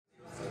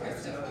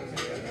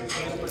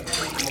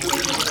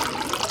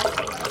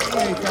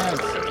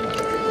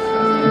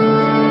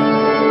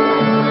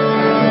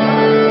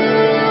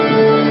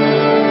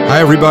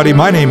everybody.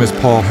 My name is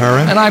Paul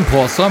Herron. And I'm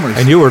Paul Summers.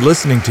 And you are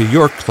listening to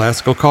your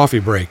Classical Coffee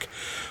Break.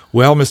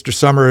 Well, Mr.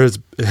 Summers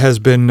has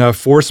been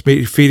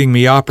force-feeding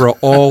me opera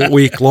all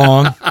week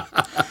long,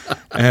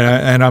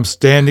 and I'm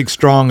standing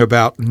strong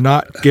about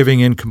not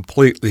giving in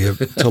completely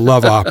to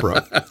love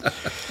opera.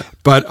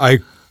 But I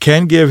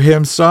can give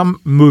him some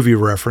movie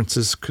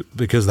references,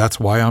 because that's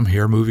why I'm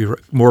here,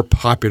 more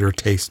popular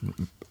taste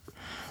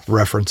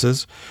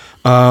references.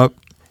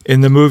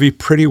 In the movie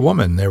Pretty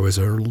Woman, there was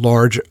a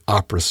large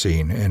opera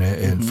scene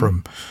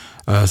from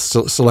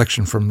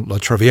selection from La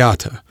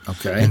Traviata.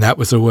 Okay. And that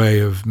was a way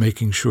of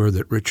making sure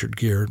that Richard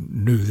Gere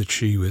knew that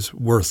she was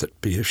worth it.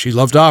 If she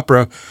loved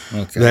opera,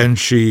 then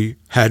she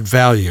had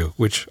value,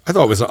 which I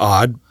thought was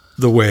odd,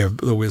 the way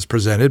it was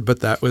presented,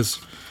 but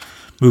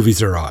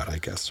movies are odd, I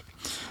guess.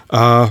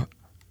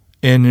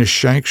 In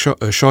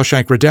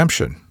Shawshank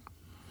Redemption,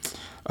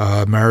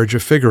 Marriage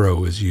of Figaro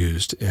was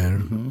used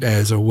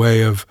as a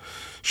way of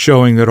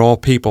showing that all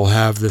people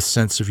have this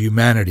sense of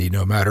humanity,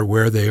 no matter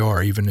where they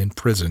are, even in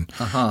prison.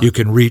 You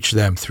can reach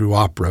them through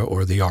opera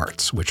or the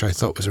arts, which I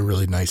thought was a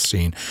really nice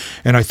scene.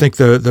 And I think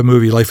the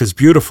movie Life is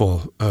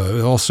Beautiful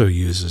also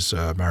uses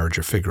Marriage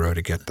of Figaro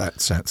to get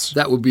that sense.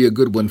 That would be a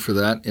good one for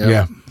that.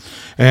 Yeah.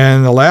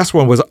 And the last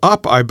one was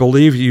Up, I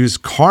believe,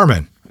 used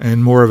Carmen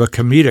and more of a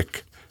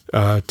comedic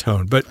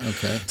tone. But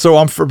so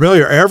I'm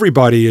familiar.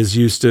 Everybody is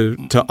used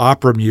to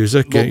opera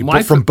music,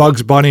 but from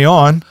Bugs Bunny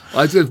on.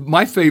 I said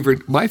my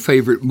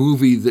favorite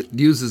movie that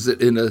uses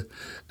it in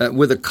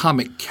with a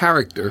comic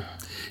character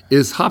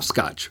is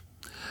Hopscotch.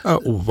 Oh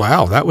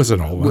wow, that was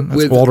an old one.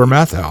 That's Walter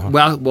Matthau.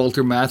 Well,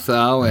 Walter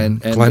Matthau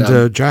and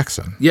Glenda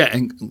Jackson. Yeah,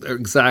 and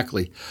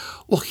exactly.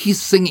 Well,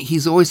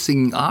 he's always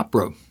singing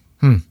opera,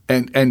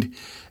 and.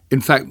 In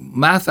fact,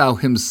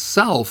 Matthau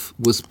himself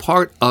was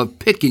part of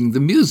picking the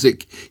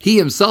music. He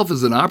himself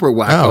is an opera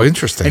wacko. Oh,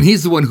 interesting. And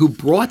he's the one who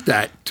brought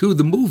that to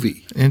the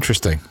movie.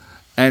 Interesting.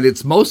 And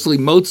it's mostly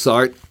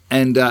Mozart,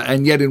 and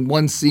yet in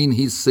one scene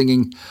he's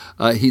singing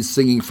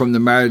from the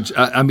marriage.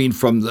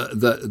 From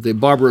the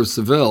Barber of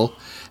Seville,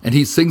 and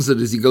he sings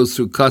it as he goes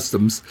through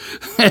customs.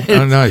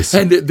 Oh, nice.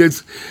 And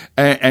it's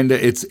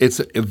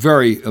a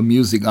very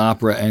amusing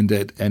opera,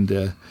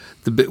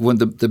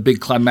 the big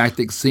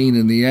climactic scene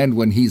in the end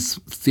when he's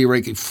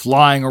theoretically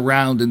flying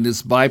around in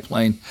this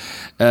biplane,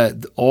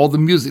 all the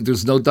music,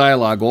 there's no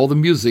dialogue, all the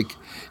music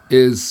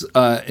is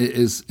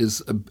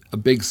a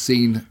big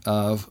scene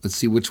of, let's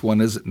see, which one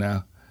is it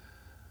now?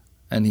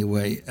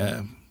 Anyway,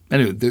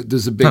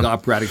 there's a big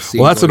operatic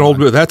scene. Well, that's an old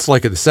movie. That's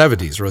like in the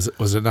 70s,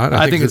 was it not?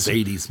 I think it's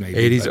 80s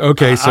maybe. 80s,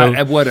 okay. So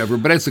whatever,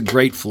 but it's a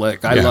great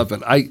flick. I love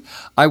it.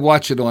 I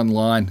watch it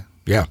online.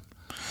 Yeah.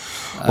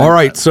 All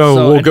right,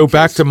 so we'll go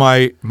back to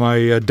my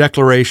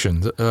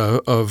declaration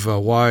of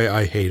why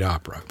I hate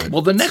opera.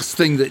 Well, the next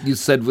thing that you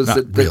said was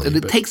that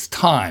it takes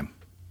time.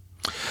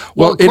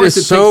 Well, it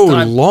is so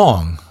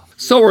long.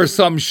 So are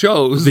some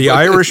shows. The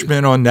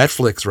Irishman on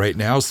Netflix right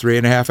now is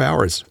 3.5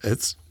 hours.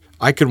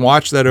 I can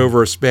watch that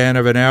over a span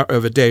of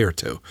a day or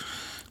two.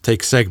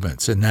 Take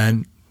segments, and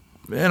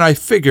I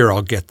figure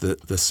I'll get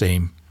the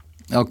same.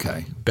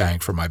 Okay. Bang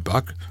for my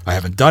buck. I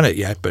haven't done it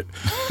yet, but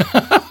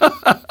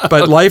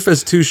life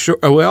is too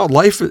short. Well,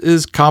 life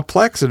is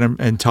complex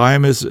and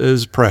time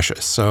is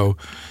precious. So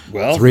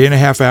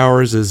 3.5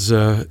 hours is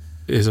a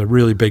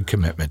really big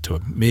commitment to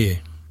me,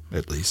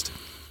 at least.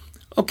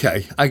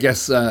 Okay, I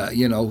guess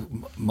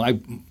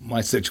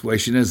my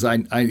situation is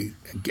I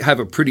have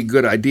a pretty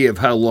good idea of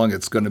how long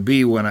it's going to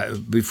be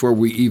before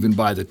we even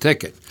buy the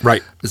ticket.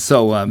 Right.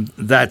 So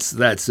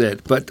that's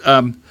it. But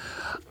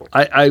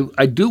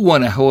I do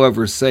want to,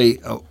 however, say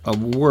a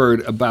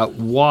word about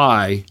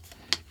why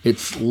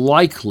it's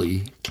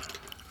likely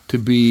to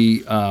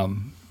be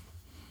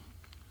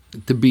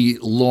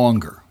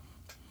longer.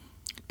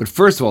 But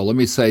first of all, let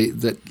me say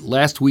that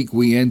last week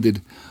we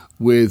ended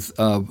with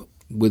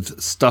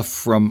stuff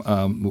from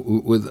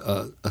with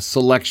a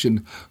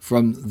selection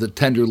from The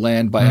Tender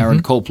Land by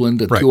Aaron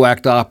Copland, a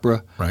 2-act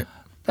opera. Right.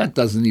 That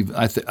doesn't even.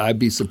 I'd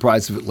be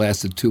surprised if it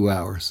lasted 2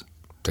 hours.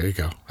 There you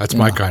go. That's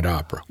my kind of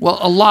opera. Well,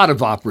 a lot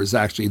of operas,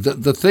 actually.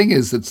 The thing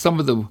is that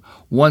some of the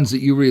ones that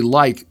you really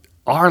like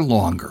are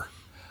longer,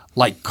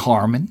 like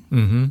Carmen.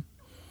 Mm-hmm.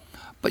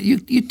 But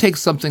you take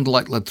something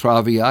like La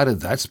Traviata,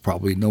 that's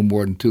probably no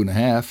more than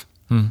 2.5.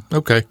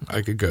 Okay,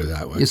 I could go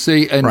that way. You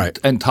see,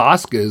 and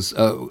Tosca is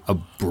a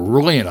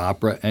brilliant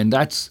opera, and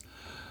that's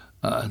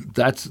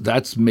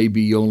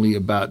maybe only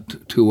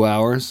about 2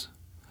 hours.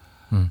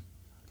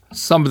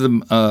 Some of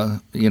them,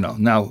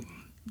 now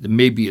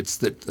maybe it's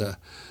that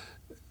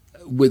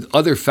with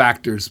other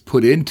factors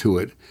put into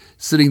it,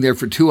 sitting there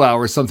for 2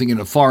 hours, something in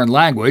a foreign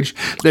language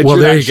that you're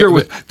not sure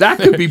with, that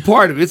could be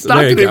part of it. It's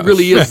not that it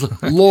really is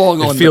long on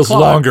the clock. It feels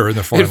longer in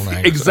the foreign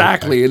language.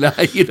 Exactly, and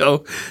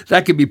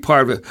that could be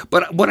part of it.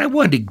 But what I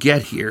wanted to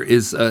get here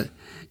is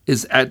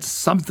at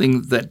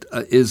something that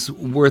is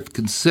worth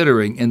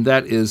considering, and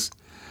that is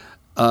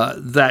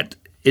that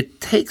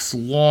it takes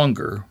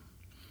longer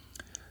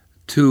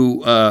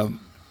to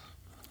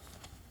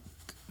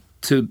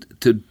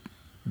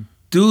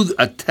do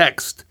a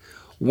text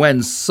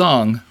when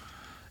sung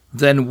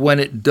than when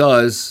it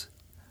does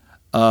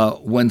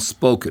when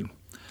spoken.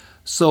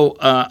 So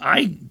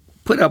I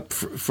put up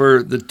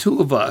for the two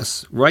of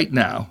us right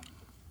now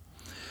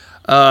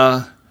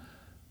the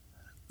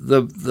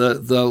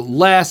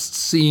last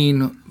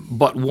scene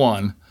but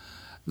one,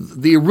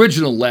 the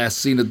original last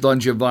scene of Don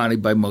Giovanni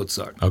by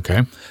Mozart.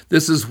 Okay.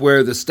 This is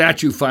where the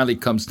statue finally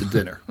comes to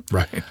dinner.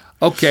 Right.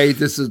 Okay,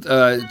 this is.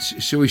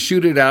 Should we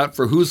shoot it out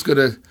for who's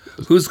gonna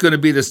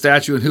be the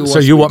statue and who? So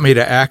you want me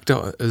to act?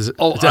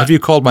 Have you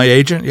called my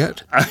agent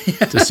yet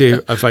to see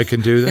if I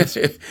can do this?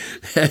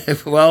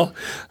 Well,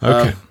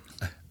 okay.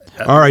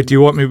 All right. Do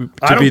you want me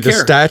to be the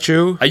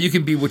statue? You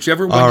can be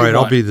whichever one. All right, you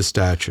want. I'll be the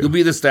statue. You'll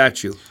be the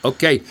statue.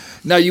 Okay.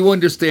 Now you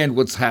understand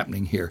what's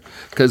happening here,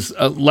 because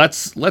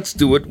let's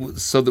do it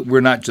so that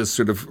we're not just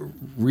sort of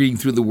reading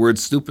through the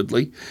words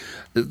stupidly.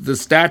 The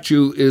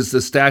statue is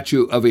the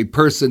statue of a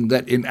person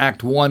that in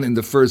Act 1 in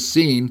the first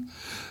scene,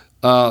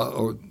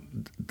 or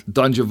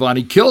Don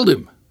Giovanni killed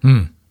him.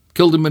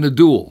 Killed him in a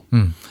duel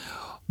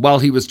while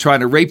he was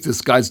trying to rape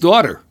this guy's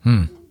daughter.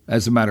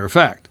 As a matter of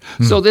fact.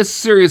 So this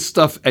serious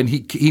stuff, and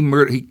he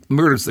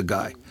murders the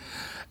guy.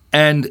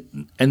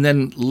 And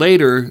then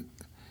later,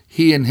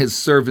 he and his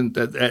servant,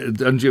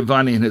 Don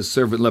Giovanni and his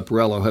servant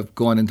Leporello have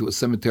gone into a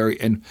cemetery,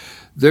 and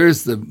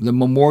there's the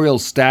memorial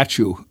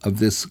statue of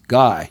this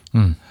guy.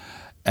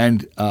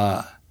 And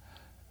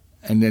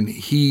then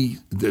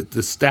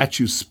the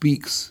statue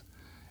speaks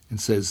and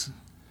says,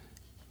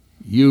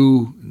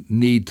 you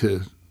need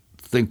to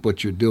think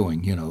what you're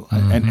doing, you know.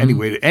 And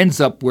anyway, it ends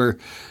up where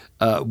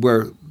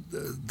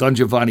Don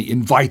Giovanni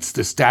invites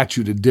the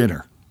statue to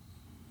dinner.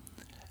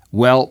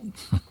 Well,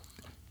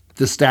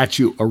 the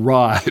statue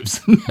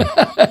arrives.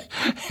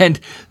 And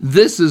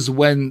this is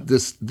when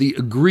the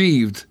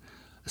aggrieved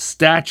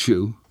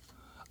statue,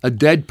 a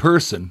dead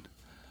person,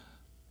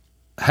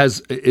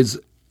 is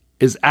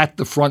at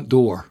the front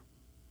door,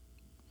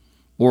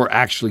 or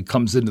actually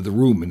comes into the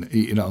room, in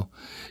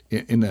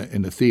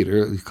the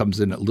theater. He comes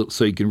in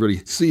so you can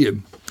really see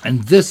him.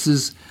 And this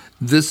is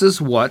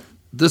what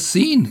the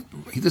scene.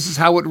 This is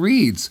how it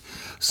reads.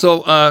 So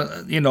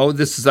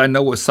this is, I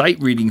know, a sight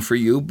reading for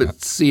you,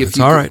 but see if it's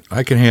all right.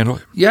 I can handle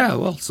it. Yeah,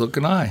 well, so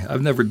can I.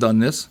 I've never done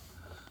this.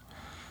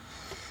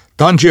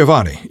 Don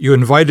Giovanni, you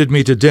invited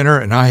me to dinner,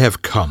 and I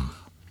have come.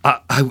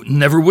 I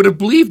never would have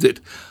believed it,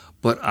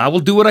 but I will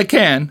do what I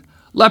can.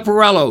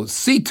 Leporello,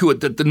 see to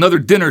it that another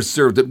dinner's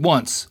served at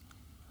once.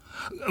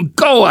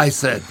 Go, I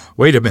said.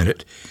 Wait a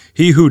minute.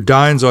 He who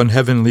dines on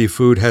heavenly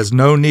food has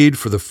no need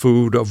for the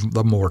food of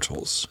the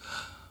mortals.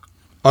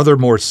 Other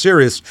more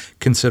serious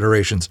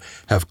considerations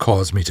have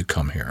caused me to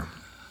come here.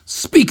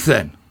 Speak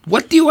then.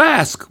 What do you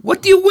ask?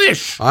 What do you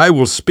wish? I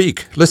will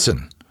speak.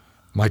 Listen,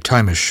 my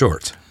time is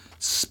short.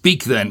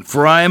 Speak then,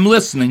 for I am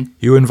listening.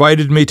 You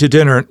invited me to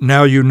dinner.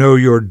 Now you know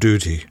your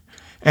duty.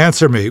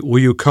 Answer me, will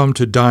you come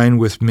to dine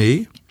with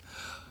me?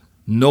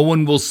 No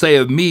one will say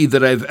of me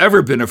that I've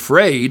ever been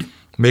afraid.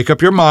 Make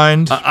up your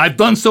mind. I've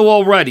done so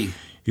already.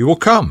 You will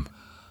come.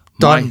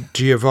 Don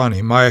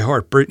Giovanni, my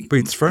heart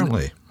beats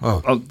firmly.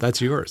 Oh,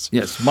 that's yours.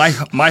 Yes,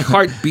 my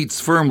heart beats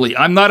firmly.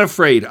 I'm not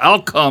afraid.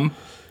 I'll come.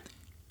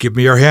 Give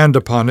me your hand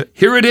upon it.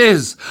 Here it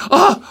is.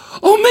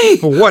 Oh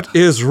me! What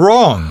is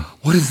wrong?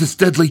 What is this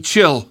deadly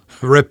chill?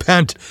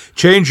 Repent.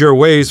 Change your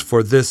ways,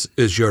 for this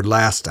is your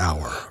last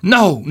hour.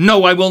 No,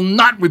 I will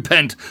not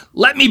repent.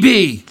 Let me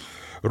be.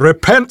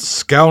 Repent,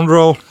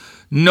 scoundrel.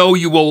 No,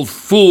 you old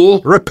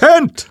fool.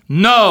 Repent.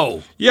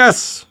 No.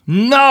 Yes.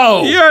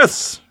 No.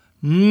 Yes.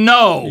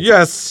 No.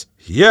 Yes.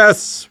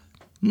 Yes.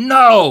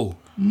 No.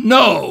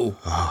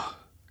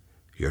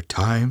 Your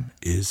time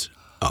is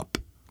up.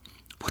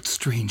 What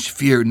strange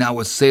fear now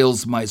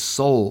assails my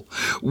soul?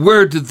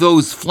 Where did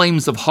those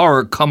flames of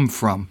horror come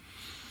from?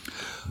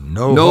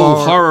 No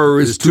horror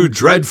is too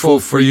dreadful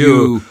for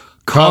you.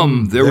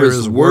 Come, there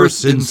is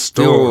worse in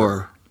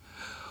store.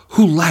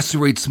 Who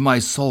lacerates my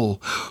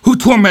soul? Who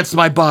torments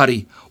my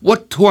body?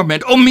 What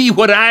torment? Oh me,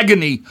 what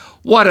agony!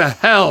 What a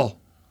hell!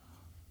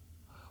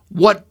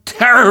 What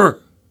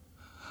terror!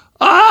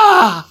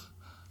 Ah!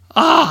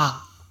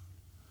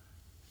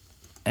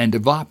 End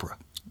of opera.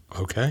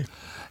 Okay.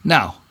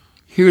 Now,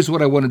 here's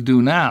what I want to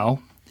do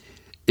now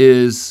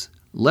is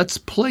let's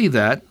play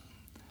that.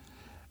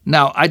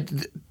 Now, I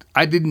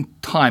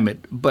didn't time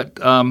it, but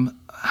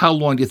how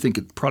long do you think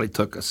it probably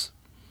took us?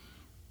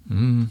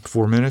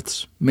 4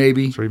 minutes?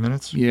 Maybe. 3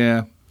 minutes?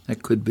 Yeah,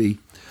 that could be.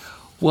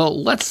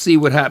 Well, let's see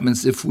what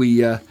happens if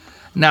we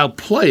now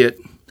play it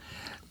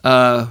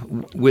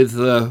with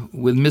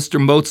Mr.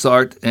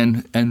 Mozart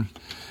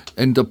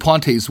and Da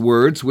Ponte's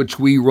words, which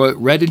we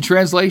read in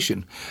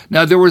translation.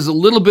 Now, there was a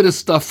little bit of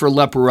stuff for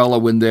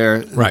Leporello in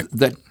there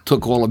that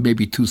took all of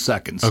maybe 2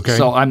 seconds. Okay.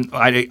 So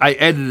I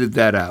edited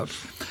that out.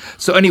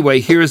 So anyway,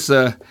 here's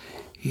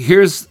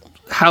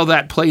how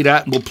that played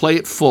out, and we'll play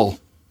it full.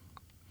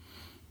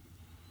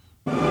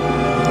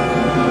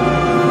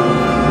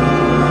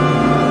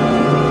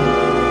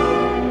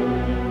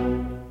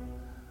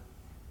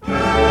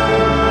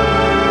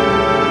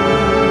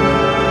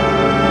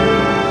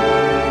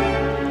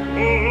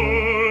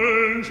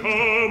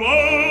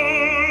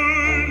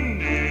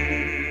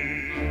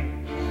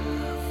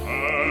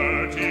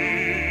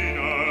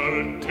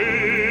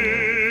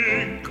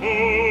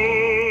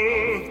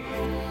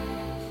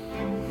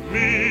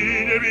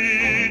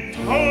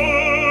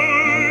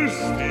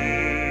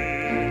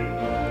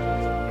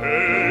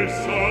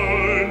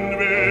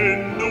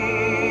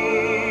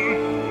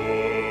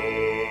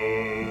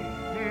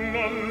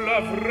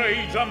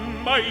 l'avrei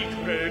giammai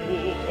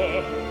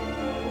creduto,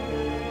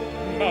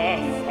 ma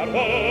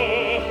farò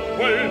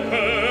quel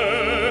che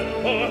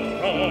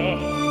potrò.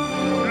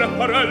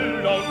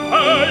 Leporello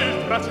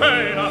un'altra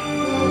cena,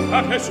 fa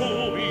che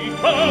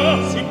subito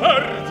si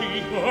perdi.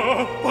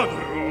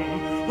 Padron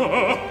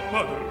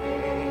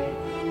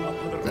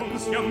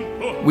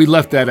We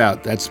left that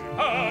out. That's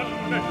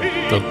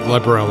The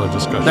Leporello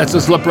discussion. That's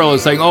just Leporello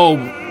saying, "Oh,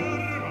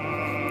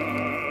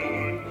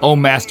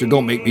 master,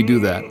 don't make me do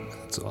that."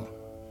 That's all.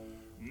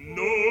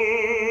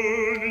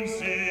 Non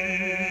si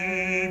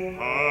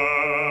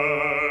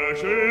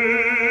pace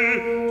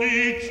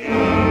di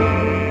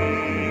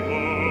cibo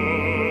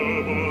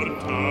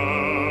mortale,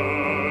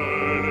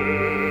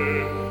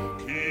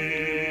 chi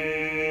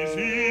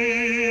si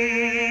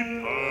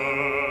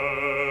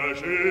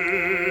pace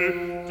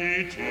di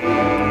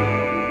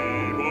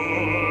cibo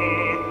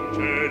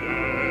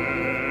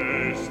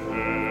celeste.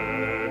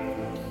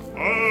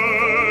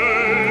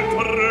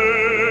 Altre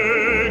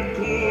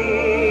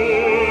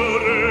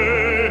cure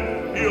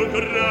più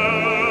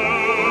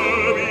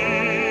gravi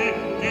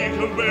di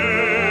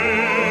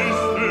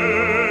queste,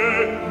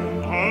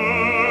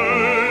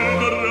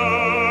 altra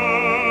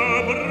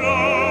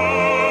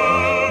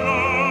brava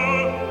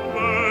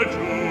va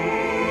giù,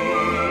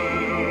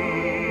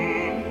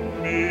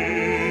 mi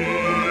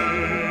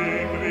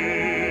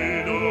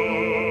grido.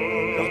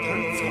 La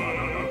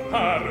terzana non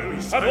parli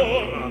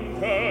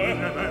savonte,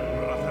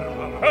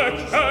 e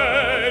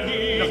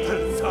cieli, la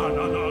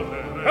terzana non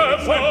e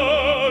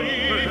voi,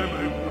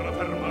 per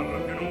fermarla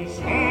che non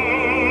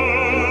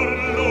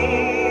parlo,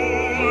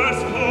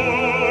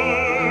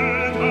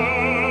 ascolta,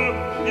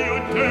 io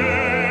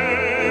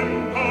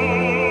tempo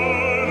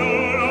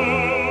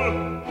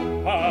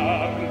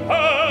parla,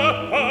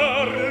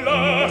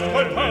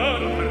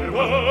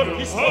 ascoltando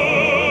chi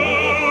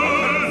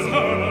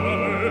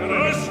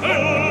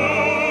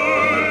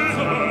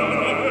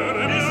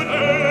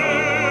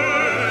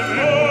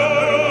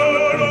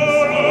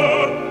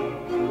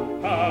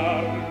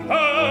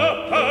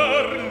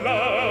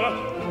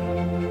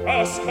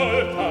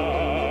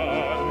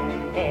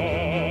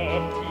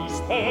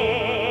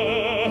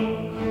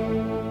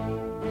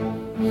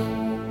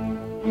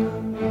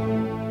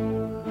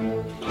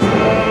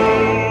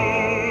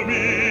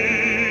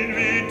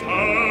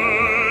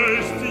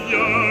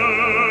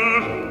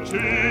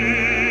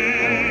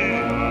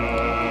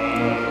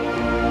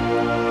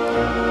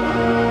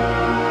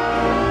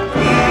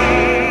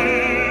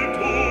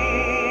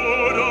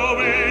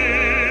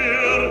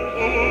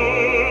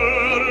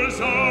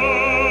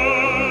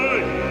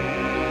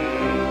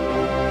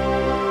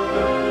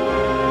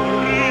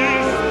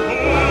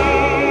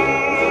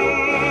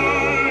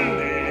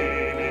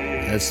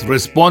That's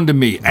respond to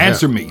me,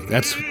 answer me.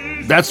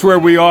 That's where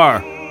we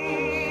are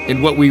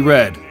in what we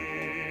read.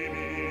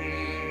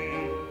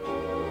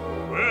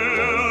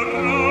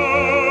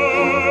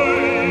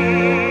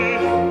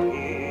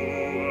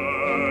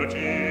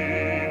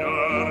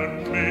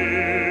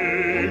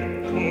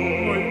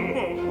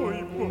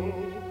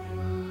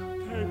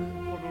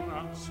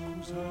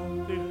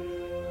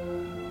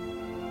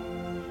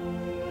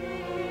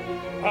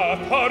 A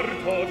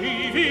torto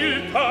di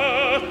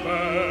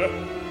viltate,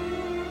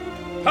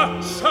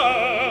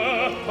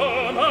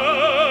 cacciato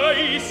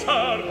mai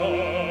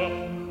sarò.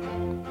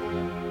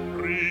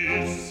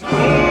 Risolvi,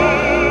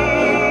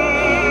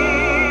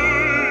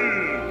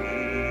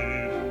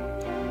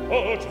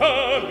 o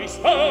già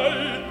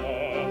risolto,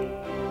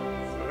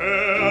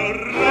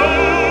 ferrai.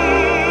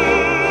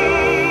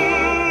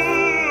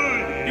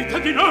 Dite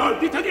di no,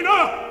 dite di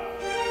no!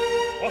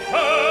 O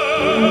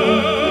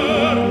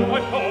fermo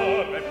e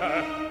come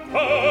te,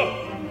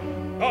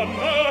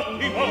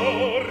 dannati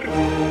mor,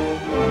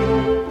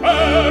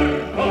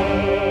 fermo.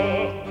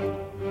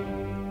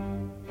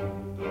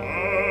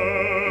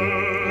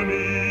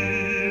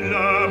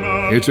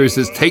 Here's where he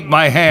says, "Take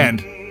my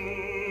hand.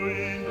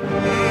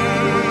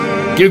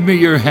 Give me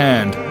your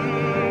hand."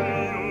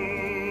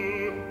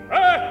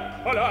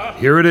 Eccola!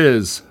 Here it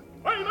is.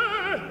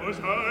 Ahimè!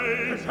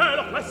 Cos'hai? Se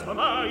lo questo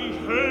mai?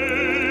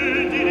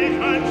 Di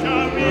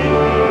ricacciami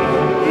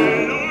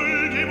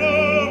nell'ultimo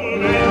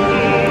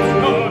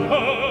momento.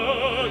 No,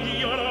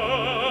 io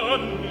non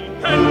mi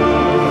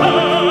tento,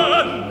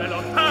 nemmeno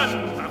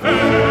tanta fe.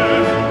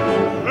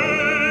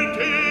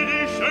 Senti di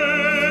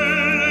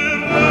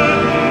scegliere,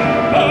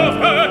 la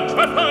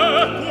faccia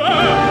fatua.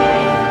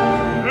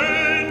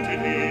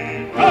 Sentiti,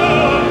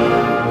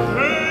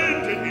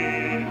 sentiti,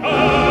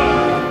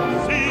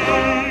 sì,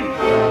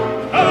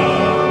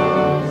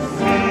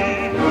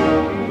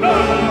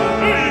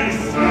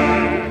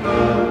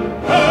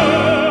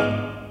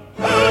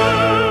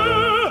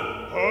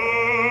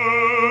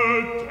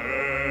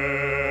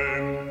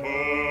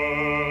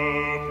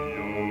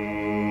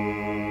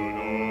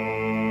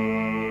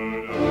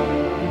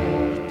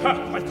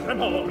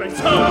 tremore i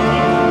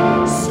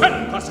santi,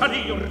 senta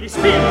salir gli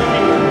spiriti,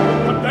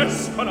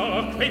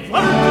 addescono quei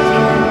vortici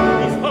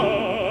di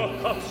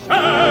fuoco,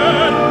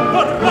 scendo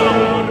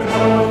orror.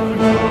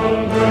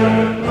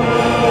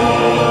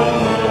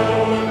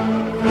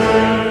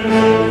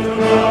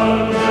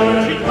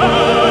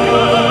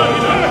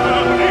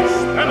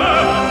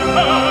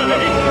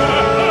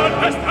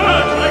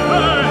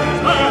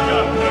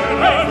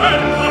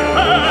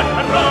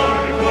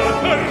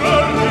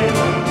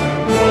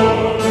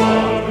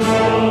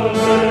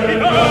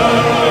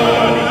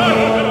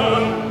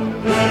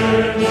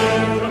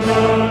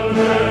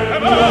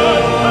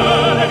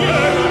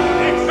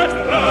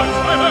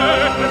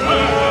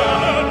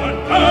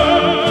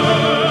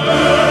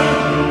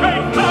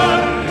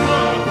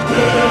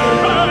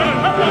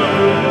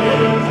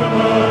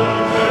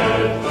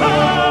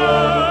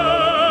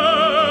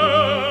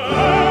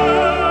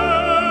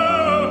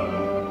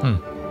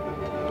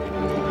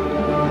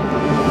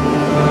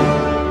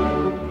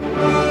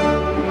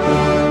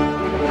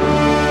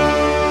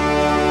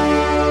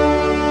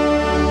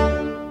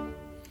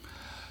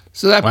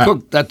 So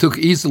that took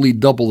easily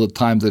double the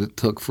time that it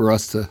took for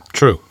us to.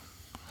 True.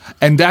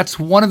 And that's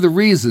one of the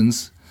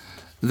reasons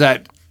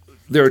that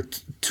there are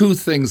two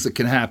things that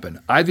can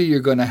happen. Either you're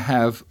going to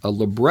have a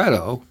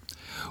libretto,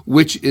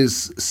 which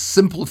is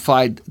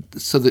simplified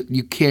so that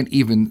you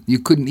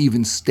couldn't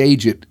even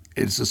stage it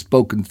as a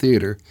spoken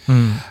theater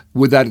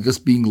without it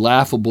just being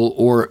laughable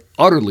or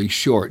utterly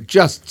short,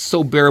 just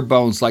so bare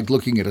bones like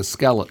looking at a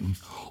skeleton.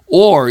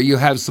 Or you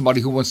have somebody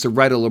who wants to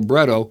write a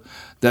libretto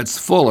that's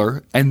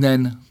fuller and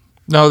then...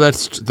 No,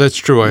 that's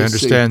true. I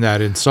understand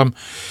that.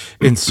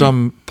 In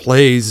some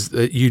plays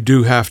that you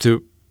do have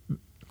to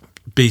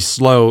be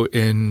slow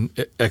in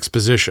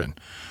exposition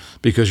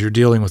because you're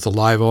dealing with a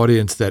live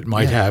audience that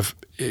might have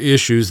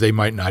issues. They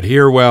might not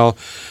hear well.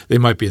 They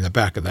might be in the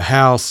back of the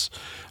house.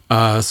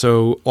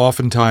 So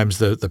oftentimes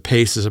the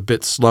pace is a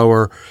bit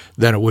slower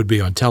than it would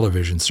be on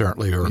television,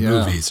 certainly, or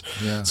movies.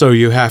 Yeah. So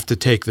you have to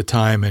take the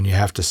time and you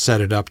have to set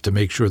it up to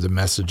make sure the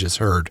message is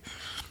heard.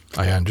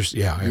 I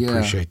understand. Yeah, I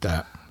appreciate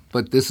that.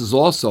 But this is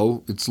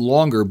also, it's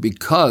longer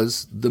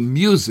because the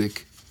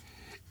music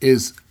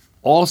is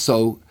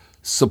also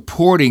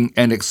supporting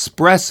and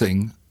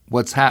expressing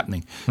what's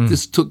happening.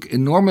 This took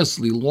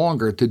enormously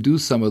longer to do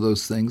some of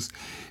those things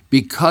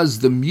because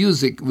the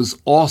music was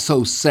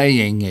also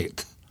saying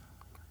it.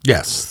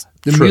 Yes.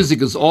 The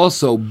music is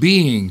also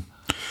being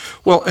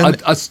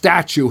a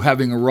statue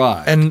having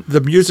arrived. And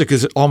the music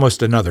is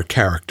almost another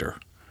character.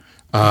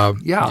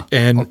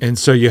 And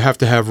so you have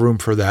to have room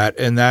for that,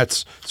 and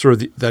that's sort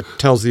of that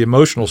tells the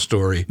emotional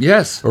story,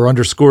 or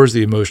underscores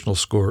the emotional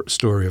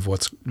story of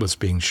what's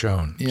being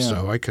shown. Yeah.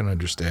 So I can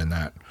understand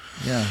that.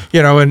 Yeah,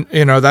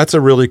 that's a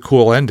really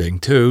cool ending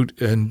too.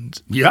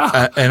 And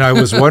and I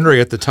was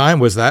wondering at the time,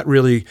 was that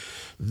really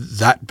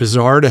that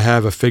bizarre to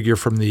have a figure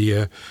from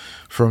the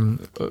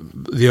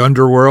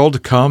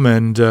underworld come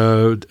and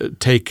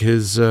take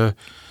his murderer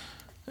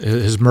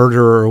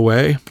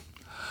away?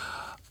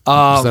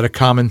 Is that a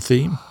common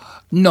theme?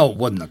 No, it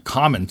wasn't a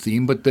common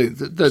theme, but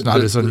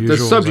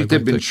the subject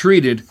had been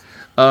treated.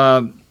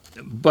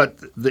 But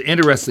the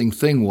interesting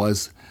thing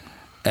was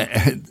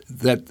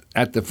that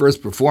at the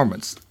first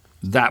performance,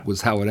 that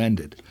was how it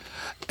ended.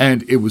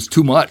 And it was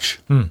too much.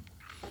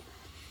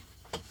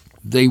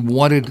 They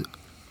wanted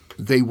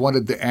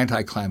the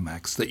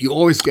anticlimax that you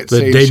always get,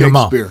 say, in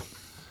Shakespeare.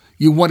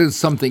 You wanted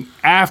something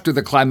after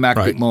the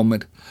climactic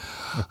moment.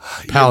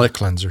 Palate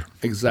cleanser.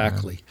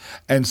 Exactly. Yeah.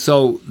 And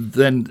so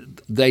then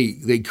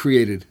they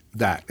created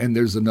that. And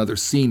there's another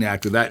scene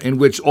after that in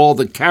which all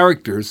the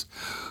characters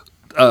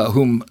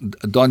whom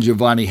Don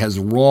Giovanni has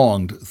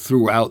wronged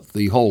throughout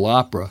the whole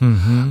opera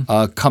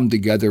come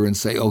together and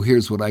say, "Oh,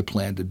 here's what I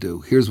plan to do.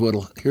 Here's what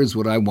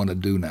I want to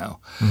do now.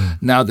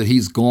 Now that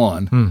he's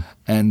gone."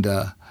 And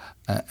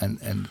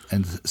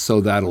so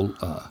that'll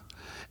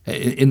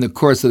in the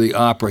course of the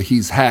opera,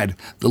 he's had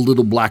the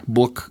little black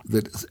book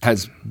that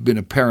has been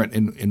apparent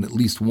in at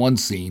least one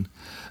scene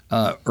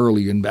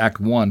early in Act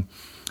One,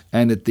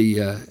 and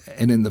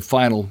in the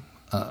final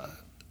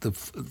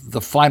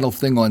the final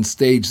thing on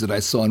stage that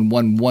I saw in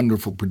one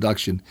wonderful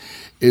production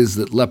is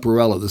that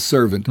Leporello, the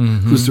servant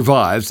who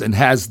survives and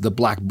has the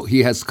black book,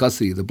 he has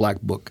custody of the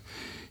black book.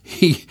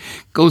 He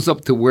goes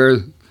up to where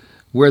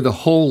the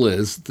hole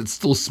is that's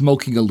still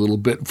smoking a little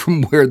bit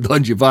from where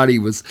Don Giovanni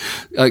was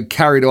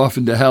carried off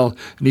into hell,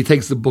 and he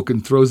takes the book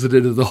and throws it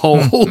into the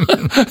hole.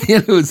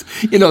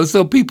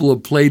 So people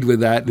have played with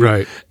that,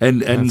 right?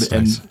 And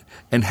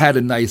had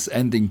a nice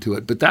ending to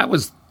it. But that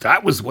was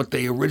what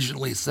they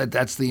originally said.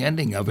 That's the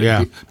ending of it.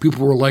 Yeah.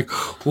 People were like,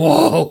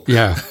 "Whoa!"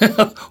 Yeah,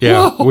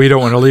 yeah. Whoa. We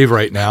don't want to leave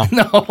right now.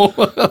 No,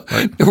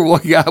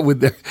 right.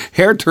 With their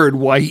hair turned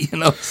white,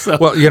 So.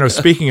 Well,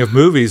 speaking of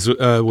movies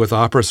with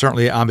opera,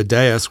 certainly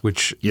Amadeus,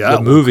 which the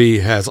movie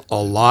has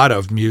a lot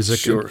of music,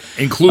 sure,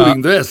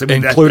 including this.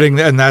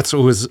 And that's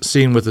what was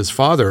seen with his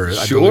father.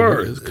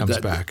 Sure, it comes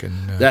back and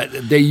that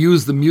they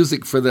use the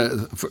music for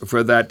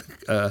that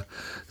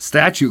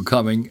statue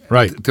coming,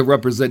 right, to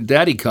represent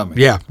Daddy coming.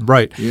 Yeah,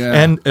 right. Yeah.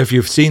 And if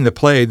you've seen the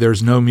play,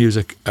 there's no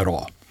music at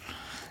all.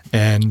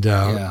 And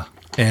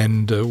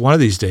one of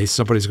these days,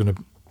 somebody's going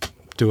to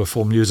do a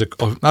full music,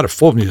 not a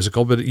full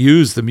musical, but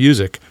use the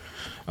music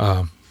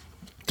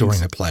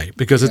during the play,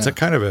 because it's a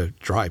kind of a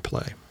dry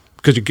play.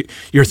 Because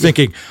you're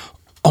thinking,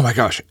 oh my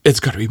gosh, it's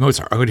going to be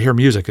Mozart. I'm going to hear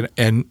music,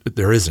 and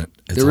there isn't.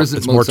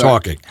 It's more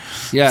talking.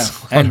 Yeah,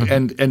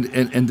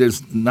 and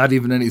there's not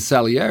even any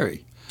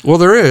Salieri. Well,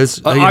 there is.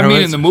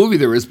 In the movie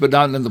there is, but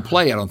not in the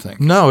play, I don't think.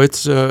 No,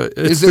 it's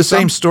the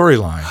same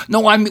storyline. No,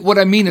 what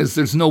I mean is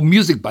there's no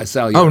music by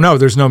Salieri. Oh, no,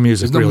 there's no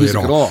music really at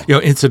all.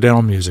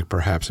 Incidental music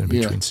perhaps in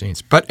between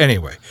scenes. But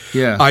anyway,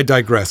 I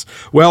digress.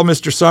 Well,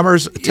 Mr.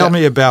 Summers, tell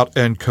me about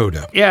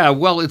Encoda. Yeah,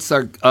 well, it's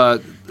our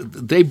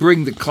they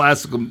bring the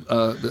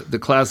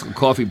classical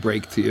coffee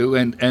break to you,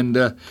 and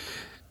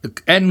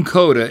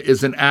Encoda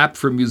is an app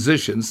for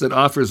musicians that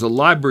offers a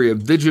library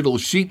of digital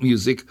sheet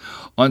music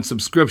on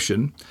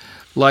subscription.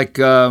 like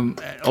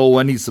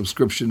any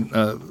subscription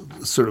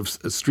sort of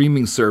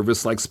streaming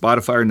service like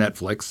Spotify or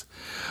Netflix.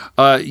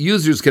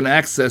 Users can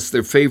access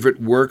their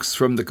favorite works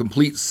from the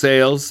complete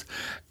sales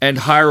and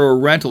hire or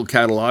rental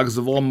catalogs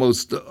of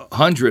almost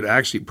 100,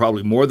 actually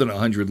probably more than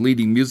 100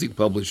 leading music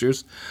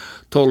publishers,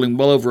 totaling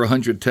well over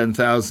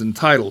 110,000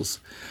 titles.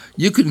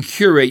 You can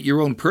curate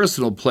your own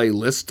personal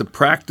playlist to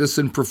practice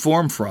and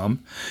perform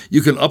from.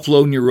 You can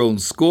upload your own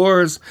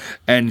scores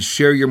and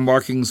share your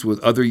markings with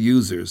other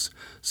users.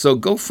 So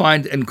go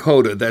find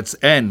Encoda, that's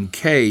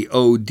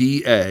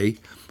Nkoda,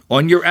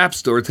 on your App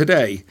Store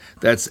today.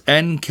 That's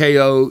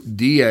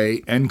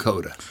Nkoda,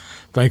 Encoda.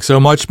 Thanks so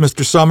much,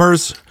 Mr.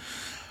 Summers.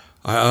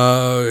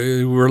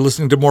 We're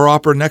listening to more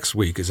opera next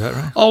week. Is that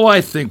right? Oh,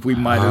 I think we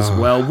might as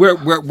well.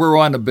 We're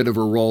on a bit of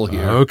a roll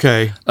here.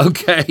 Okay.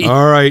 Okay.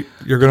 All right.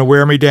 You're going to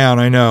wear me down,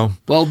 I know.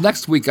 Well,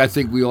 next week I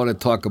think we ought to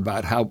talk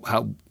about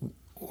how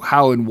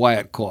and why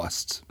it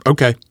costs.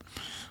 Okay.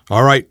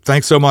 All right.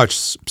 Thanks so much.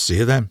 See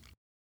you then.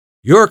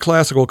 Your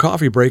Classical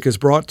Coffee Break is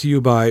brought to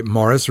you by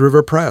Morris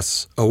River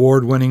Press,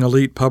 award-winning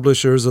elite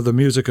publishers of the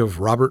music of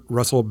Robert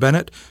Russell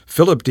Bennett,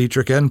 Philip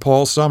Dietrich, and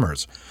Paul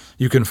Summers.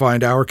 You can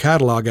find our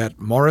catalog at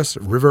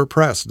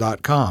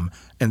morrisriverpress.com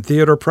and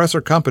Theodore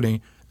Presser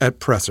Company at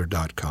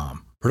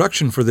presser.com.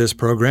 Production for this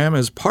program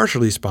is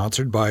partially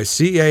sponsored by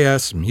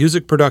CAS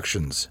Music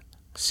Productions,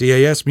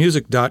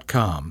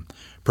 casmusic.com,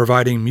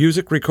 providing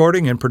music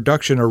recording and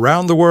production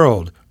around the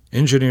world.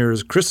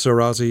 Engineers Chris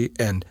Sorazzi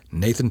and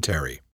Nathan Terry.